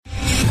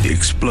The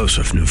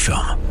explosive new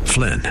film,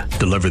 Flynn,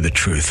 deliver the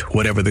truth,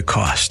 whatever the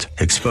cost,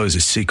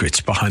 exposes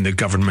secrets behind the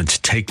government's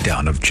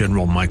takedown of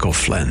General Michael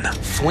Flynn.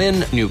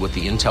 Flynn knew what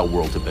the intel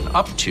world had been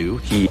up to.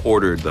 He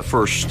ordered the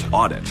first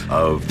audit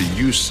of the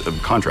use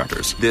of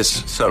contractors.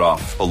 This set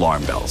off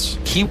alarm bells.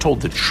 He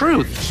told the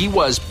truth. He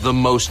was the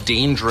most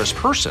dangerous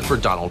person for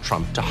Donald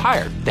Trump to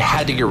hire. They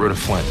had to get rid of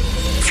Flynn.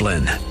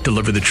 Flynn,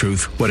 deliver the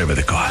truth, whatever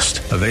the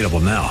cost. Available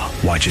now.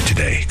 Watch it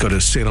today. Go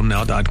to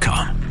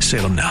salemnow.com.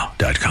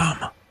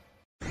 salemnow.com.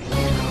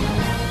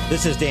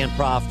 This is Dan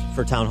Proft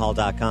for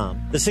townhall.com.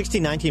 The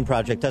 1619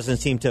 Project doesn't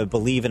seem to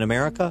believe in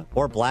America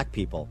or black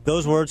people.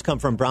 Those words come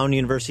from Brown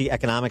University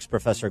economics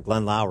professor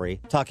Glenn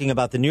Lowry, talking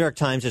about the New York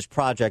Times'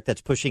 project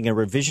that's pushing a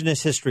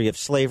revisionist history of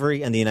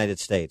slavery and the United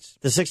States.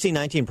 The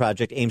 1619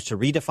 Project aims to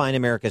redefine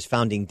America's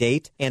founding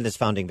date and its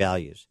founding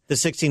values. The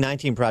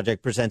 1619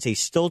 Project presents a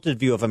stilted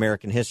view of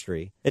American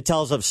history. It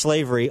tells of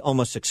slavery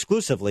almost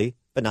exclusively,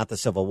 but not the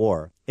Civil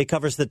War. It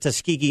covers the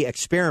Tuskegee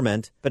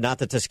experiment, but not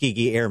the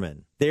Tuskegee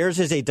Airmen. Theirs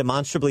is a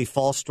demonstrably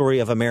false story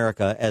of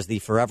America as the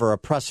forever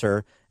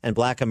oppressor and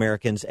black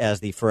Americans as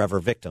the forever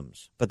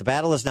victims. But the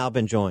battle has now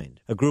been joined.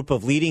 A group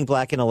of leading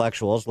black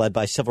intellectuals, led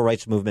by civil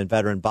rights movement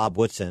veteran Bob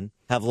Woodson,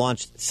 have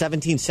launched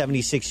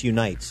 1776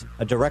 Unites,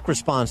 a direct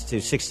response to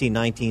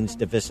 1619's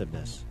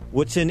divisiveness.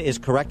 Woodson is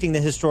correcting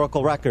the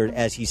historical record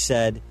as he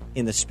said,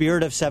 in the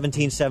spirit of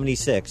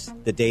 1776,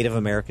 the date of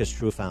America's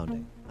true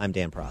founding. I'm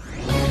Dan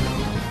Proft.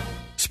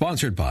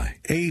 Sponsored by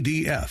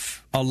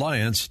ADF,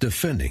 Alliance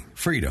Defending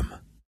Freedom.